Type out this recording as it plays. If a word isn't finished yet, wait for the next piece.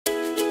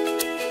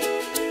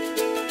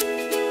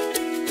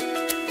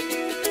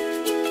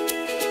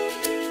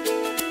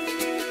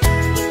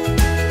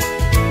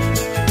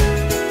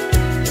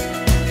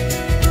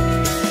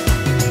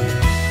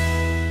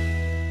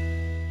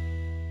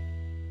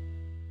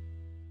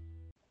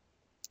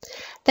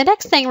The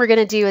next thing we're going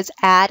to do is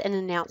add an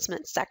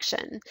announcement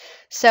section.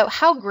 So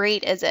how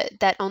great is it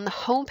that on the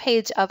home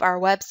page of our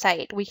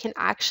website, we can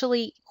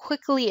actually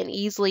quickly and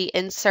easily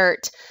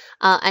insert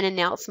an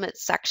announcement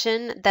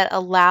section that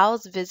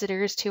allows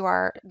visitors to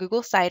our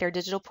Google site or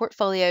digital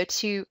portfolio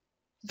to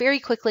very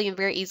quickly and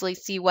very easily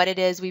see what it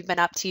is we've been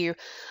up to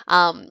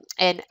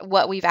and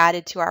what we've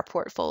added to our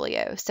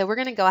portfolio. So we're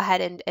going to go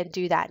ahead and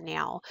do that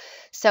now.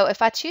 So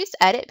if I choose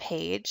Edit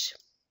Page,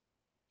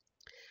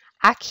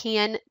 I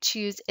can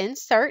choose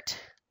Insert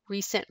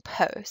Recent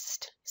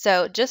Post.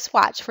 So just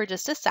watch for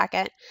just a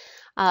second.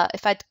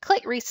 If I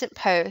click Recent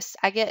Post,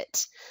 I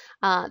get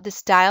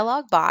this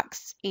dialog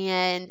box,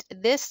 and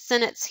this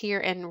sentence here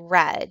in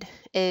red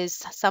is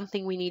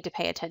something we need to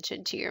pay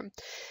attention to.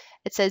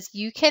 It says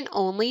you can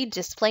only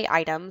display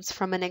items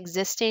from an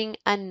existing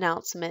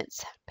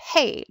announcements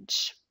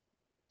page.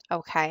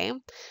 Okay,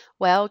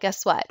 well,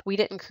 guess what? We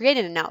didn't create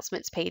an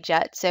announcements page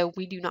yet, so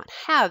we do not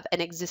have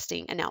an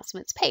existing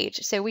announcements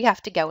page. So we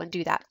have to go and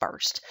do that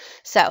first.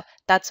 So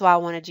that's why I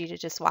wanted you to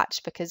just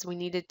watch, because we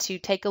needed to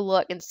take a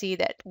look and see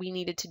that we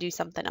needed to do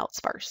something else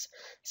first.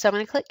 So I'm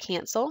going to click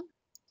cancel,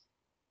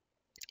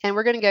 and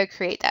we're going to go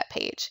create that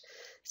page.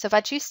 So if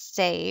I choose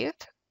save,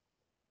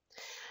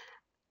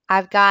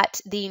 I've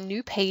got the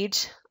new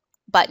page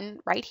button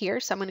right here.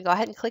 So I'm going to go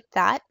ahead and click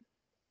that.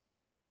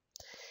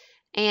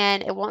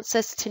 And it wants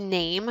us to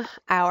name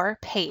our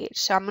page.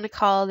 So I'm going to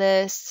call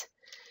this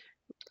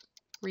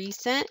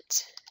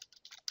Recent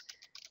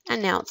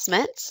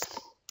Announcements.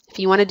 If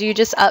you want to do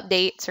just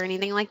updates or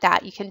anything like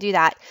that, you can do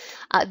that.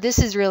 This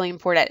is really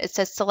important. It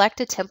says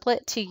select a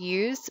template to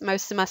use.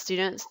 Most of my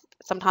students,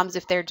 sometimes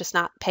if they're just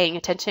not paying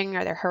attention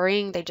or they're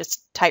hurrying, they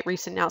just type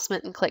Recent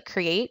Announcement and click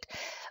Create.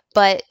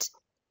 But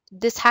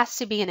this has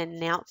to be an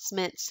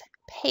announcements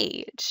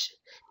page.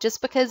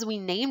 Just because we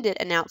named it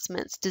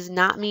announcements does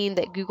not mean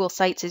that Google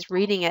Sites is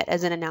reading it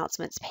as an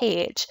announcements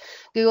page.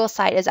 Google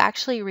Site is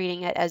actually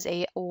reading it as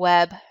a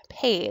web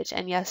page.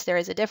 And yes, there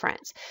is a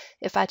difference.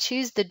 If I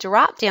choose the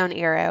drop down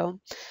arrow,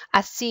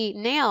 I see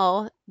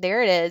now,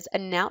 there it is,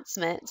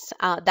 announcements.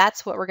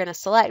 That's what we're going to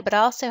select. But I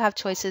also have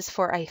choices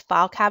for a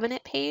file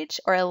cabinet page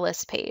or a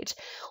list page.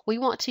 We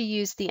want to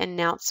use the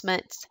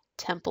announcements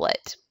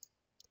template.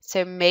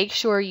 So make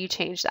sure you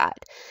change that.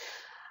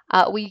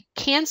 We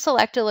can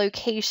select a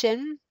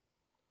location.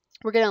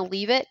 We're going to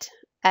leave it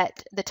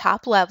at the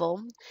top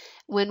level.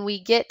 When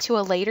we get to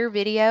a later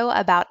video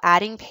about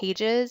adding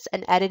pages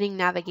and editing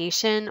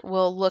navigation,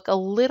 we'll look a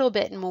little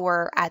bit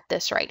more at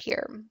this right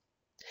here.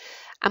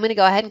 I'm going to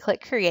go ahead and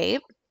click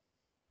Create.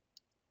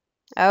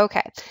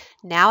 Okay,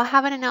 now I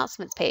have an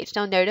announcements page.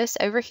 Now notice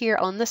over here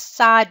on the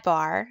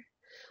sidebar,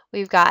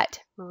 we've got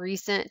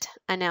Recent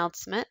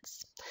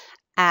Announcements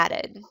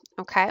added.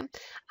 Okay,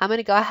 I'm going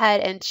to go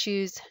ahead and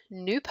choose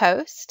New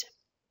Post.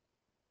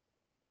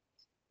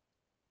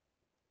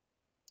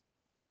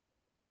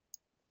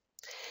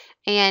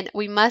 And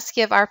we must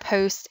give our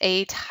post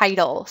a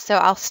title. So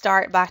I'll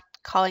start by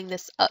calling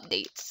this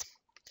Updates.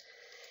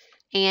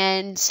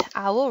 And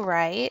I will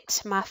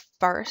write my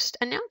first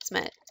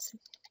announcement.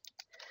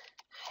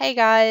 Hey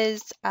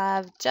guys,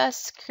 I've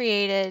just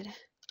created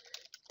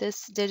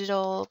this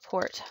digital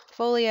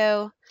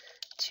portfolio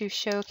to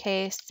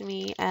showcase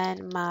me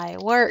and my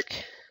work.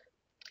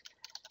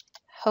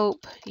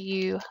 Hope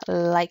you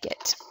like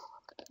it.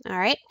 All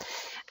right,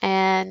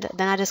 and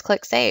then I just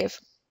click save.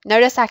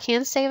 Notice I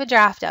can save a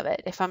draft of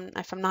it if I'm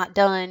not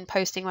done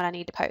posting what I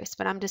need to post,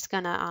 but I'm just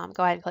gonna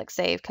go ahead and click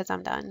save because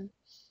I'm done.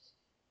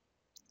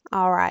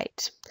 All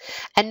right,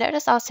 and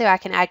notice also I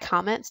can add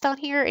comments down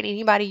here, and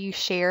anybody you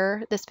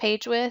share this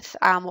page with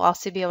will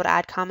also be able to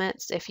add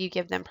comments if you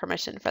give them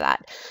permission for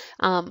that.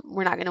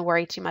 We're not going to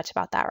worry too much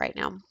about that right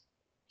now.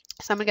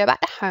 So I'm going to go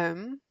back to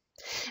home,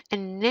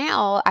 and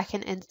now I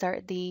can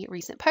insert the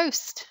recent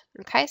post.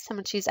 Okay, so I'm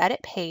going to choose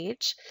edit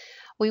page.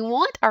 We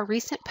want our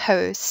recent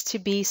posts to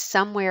be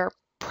somewhere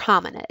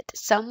prominent,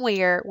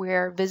 somewhere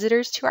where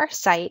visitors to our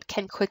site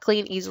can quickly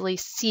and easily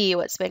see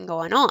what's been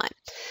going on.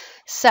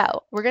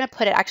 So we're going to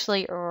put it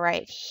actually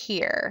right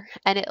here,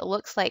 and it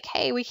looks like,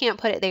 hey, we can't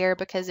put it there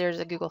because there's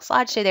a Google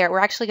slideshow there. We're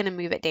actually going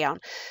to move it down.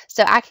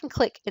 So I can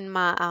click in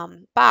my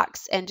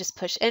box and just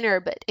push enter,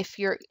 but if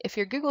your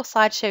Google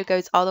slideshow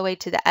goes all the way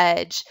to the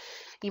edge,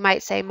 you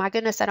might say, my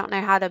goodness, I don't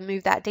know how to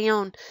move that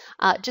down.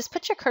 Just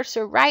put your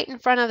cursor right in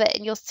front of it,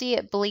 and you'll see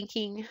it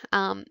blinking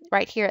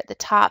right here at the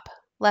top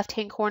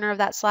left-hand corner of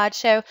that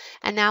slideshow.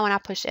 And now when I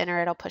push enter,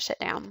 it'll push it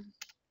down.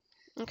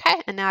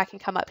 Okay, and now I can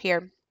come up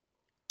here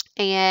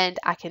and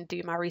I can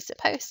do my recent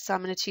posts. So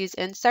I'm going to choose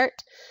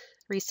Insert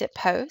Recent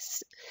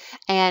Posts,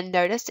 and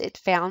notice it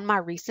found my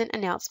recent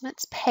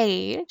announcements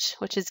page,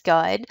 which is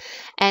good.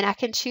 And I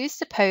can choose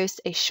to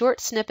post a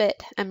short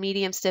snippet, a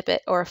medium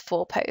snippet, or a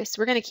full post.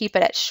 We're going to keep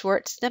it at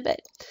short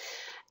snippet.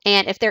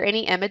 And if there are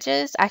any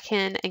images, I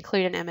can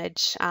include an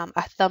image,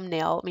 a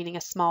thumbnail, meaning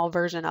a small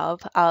version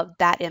of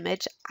that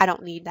image. I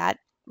don't need that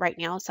right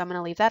now, so I'm going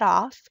to leave that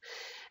off.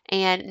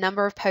 And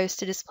number of posts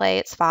to display,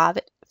 it's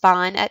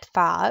fine at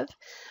 5.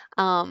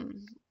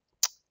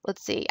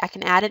 let's see, I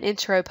can add an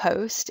intro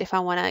post if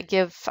I want to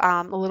give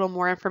a little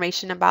more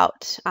information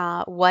about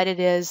what it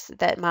is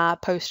that my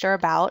posts are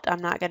about.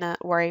 I'm not going to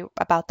worry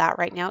about that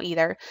right now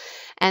either.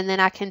 And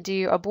then I can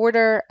do a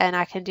border, and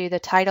I can do the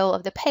title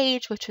of the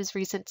page, which is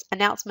recent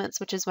announcements,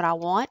 which is what I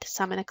want.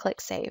 So I'm going to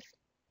click save.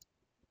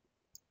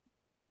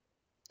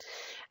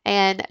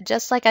 And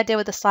just like I did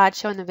with the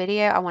slideshow in the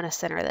video, I want to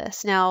center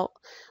this. Now,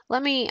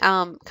 let me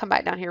come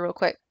back down here real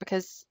quick,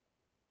 because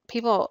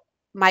people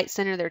might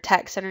center their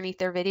text underneath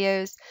their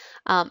videos.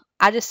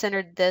 I just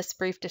centered this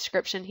brief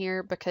description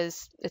here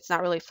because it's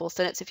not really full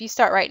sentence. If you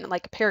start writing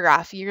like a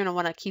paragraph, you're going to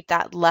want to keep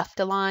that left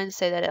aligned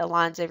so that it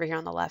aligns over here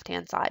on the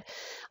left-hand side.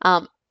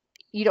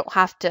 You don't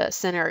have to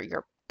center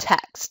your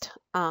text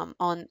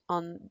on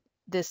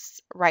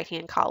this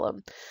right-hand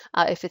column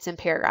if it's in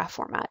paragraph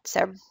format.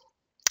 So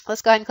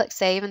let's go ahead and click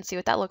save and see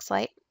what that looks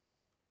like.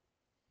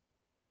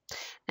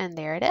 And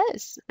there it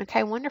is.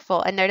 Okay,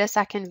 wonderful. And notice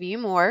I can view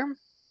more.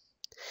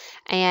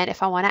 And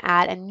if I want to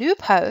add a new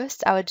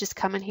post, I would just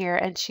come in here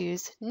and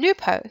choose new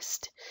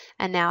post.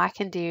 And now I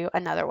can do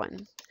another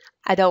one.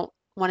 I don't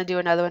want to do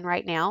another one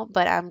right now,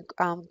 but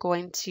I'm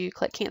going to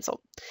click cancel.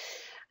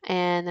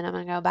 And then I'm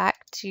going to go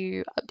back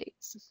to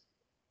updates.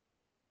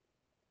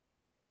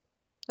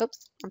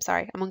 Oops, I'm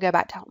sorry. I'm going to go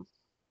back to home.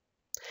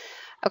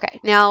 Okay,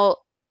 now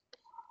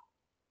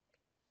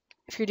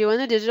if you're doing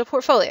the digital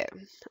portfolio,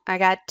 I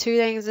got two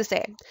things to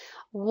say.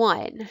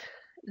 One,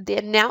 the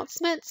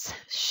announcements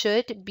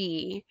should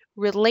be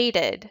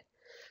related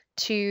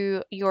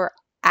to your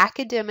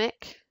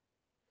academic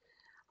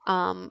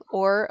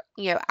or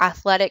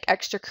athletic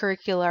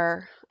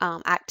extracurricular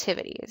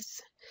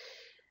activities.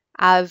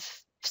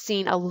 I've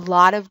seen a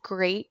lot of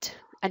great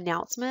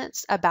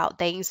announcements about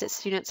things that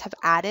students have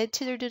added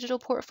to their digital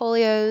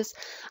portfolios.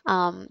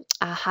 I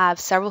have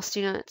several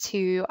students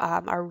who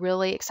are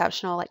really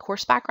exceptional, like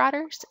horseback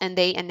riders, and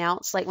they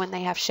announce like when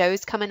they have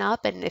shows coming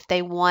up and if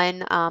they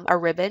won a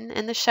ribbon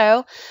in the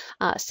show.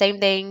 Same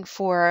thing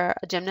for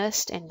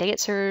gymnasts and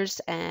dancers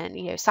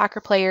and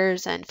soccer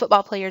players and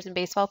football players and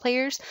baseball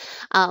players.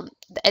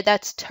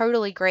 That's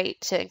totally great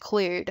to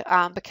include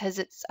because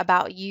it's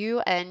about you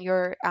and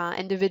your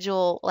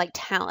individual like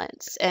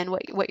talents and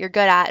what you're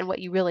good at and what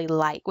you really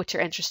like, what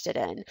you're interested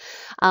in.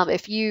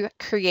 If you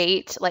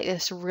create like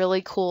this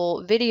really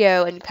cool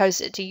video and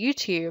post it to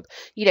YouTube,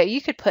 you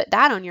could put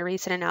that on your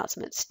recent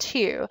announcements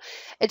too.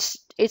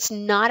 It's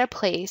not a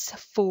place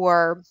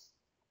for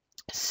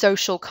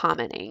social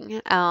commenting.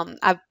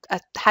 I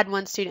had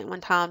one student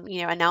one time,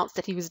 announce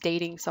that he was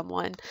dating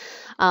someone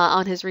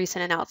on his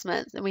recent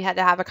announcements, and we had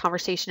to have a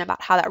conversation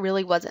about how that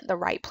really wasn't the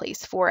right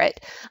place for it.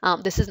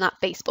 This is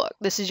not Facebook.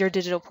 This is your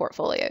digital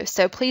portfolio.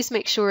 So please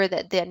make sure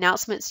that the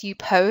announcements you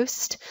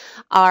post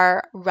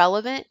are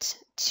relevant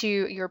to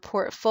your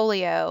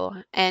portfolio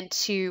and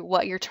to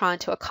what you're trying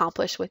to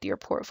accomplish with your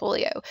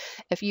portfolio.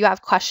 If you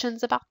have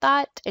questions about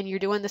that and you're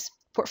doing this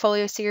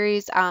portfolio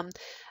series,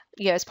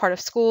 as part of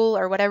school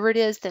or whatever it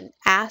is, then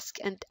ask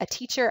a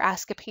teacher,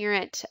 ask a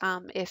parent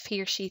if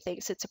he or she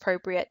thinks it's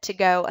appropriate to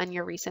go on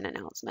your recent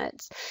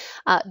announcements.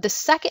 The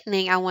second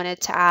thing I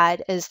wanted to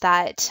add is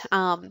that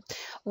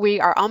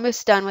we are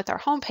almost done with our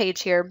homepage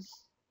here,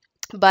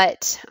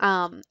 but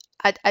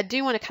I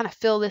do want to kind of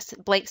fill this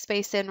blank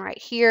space in right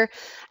here,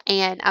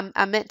 and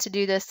I meant to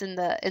do this in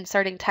the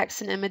inserting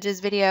text and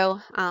images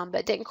video,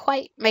 but didn't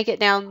quite make it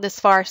down this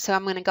far, so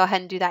I'm going to go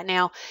ahead and do that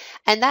now,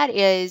 and that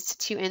is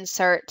to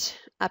insert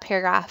a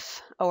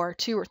paragraph or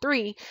 2 or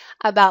 3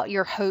 about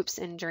your hopes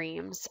and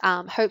dreams.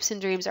 Hopes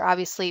and dreams are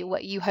obviously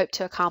what you hope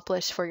to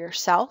accomplish for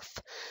yourself,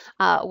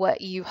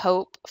 what you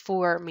hope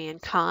for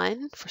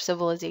mankind, for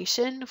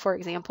civilization. For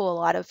example, a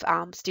lot of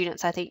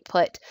students, I think,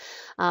 put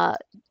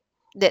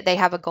that they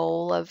have a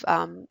goal of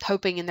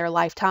hoping in their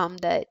lifetime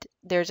that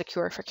there's a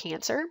cure for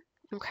cancer.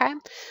 Okay.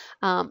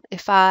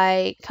 If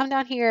I come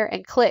down here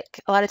and click,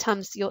 a lot of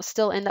times you'll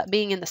still end up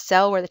being in the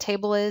cell where the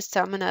table is.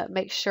 So I'm going to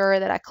make sure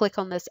that I click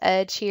on this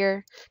edge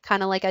here,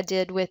 kind of like I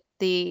did with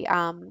the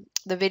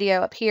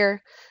video up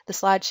here, the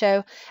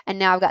slideshow. And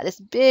now I've got this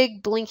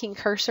big blinking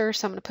cursor.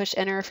 So I'm going to push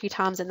enter a few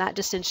times, and that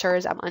just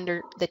ensures I'm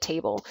under the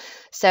table.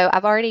 So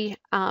I've already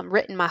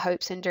written my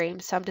hopes and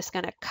dreams. So I'm just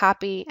going to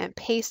copy and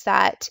paste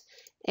that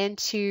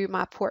into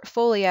my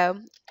portfolio.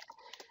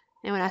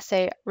 And when I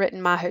say written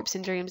my hopes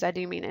and dreams, I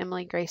do mean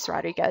Emily Grace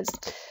Rodriguez.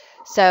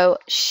 So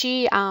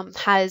she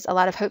has a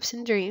lot of hopes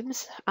and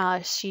dreams.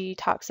 She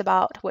talks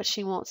about what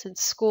she wants in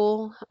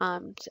school. I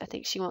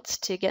think she wants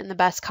to get in the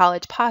best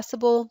college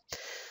possible.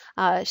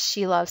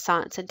 She loves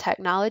science and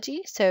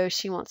technology, so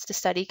she wants to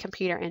study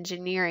computer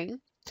engineering.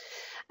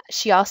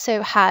 She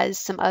also has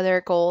some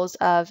other goals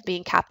of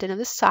being captain of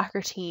the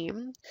soccer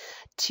team,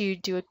 to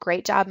do a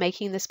great job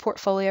making this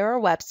portfolio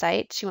or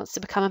website. She wants to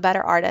become a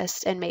better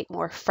artist and make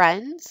more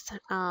friends.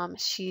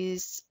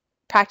 She's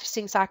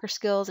practicing soccer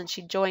skills, and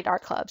she joined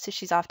art club, so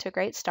she's off to a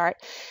great start.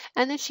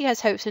 And then she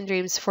has hopes and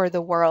dreams for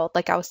the world,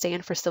 like I was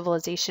saying, for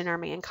civilization or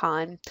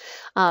mankind.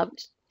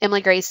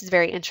 Emily Grace is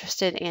very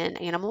interested in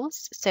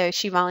animals, so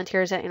she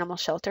volunteers at animal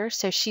shelters.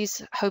 So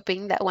she's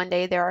hoping that one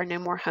day there are no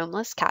more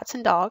homeless cats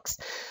and dogs.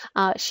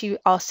 She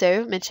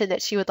also mentioned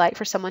that she would like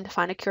for someone to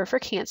find a cure for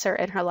cancer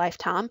in her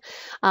lifetime.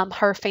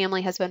 Her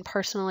family has been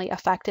personally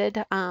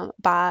affected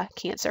by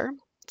cancer,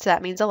 so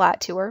that means a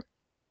lot to her.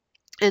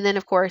 And then,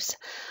 of course,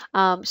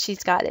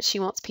 she's got that she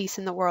wants peace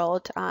in the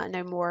world,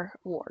 no more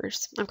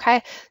wars.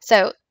 Okay,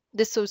 so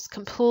this was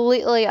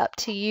completely up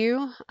to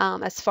you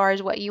as far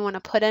as what you want to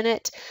put in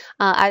it.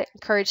 I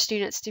encourage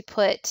students to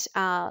put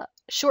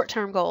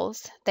short-term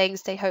goals,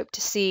 things they hope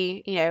to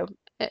see,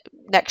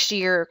 next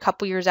year, a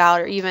couple years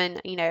out, or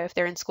even, if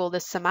they're in school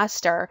this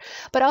semester,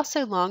 but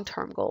also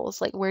long-term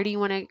goals, like where do you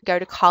want to go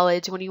to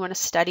college? What do you want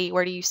to study?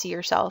 Where do you see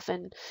yourself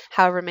in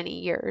however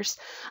many years?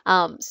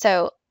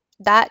 So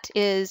that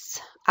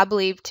is, I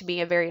believe, to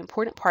be a very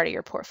important part of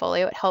your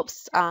portfolio. It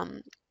helps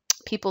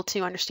people to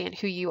understand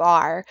who you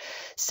are.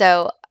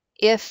 So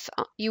if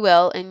you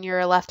will, in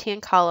your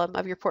left-hand column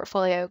of your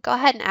portfolio, go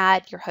ahead and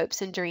add your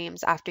hopes and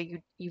dreams after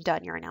you've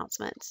done your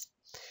announcements.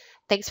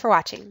 Thanks for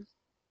watching.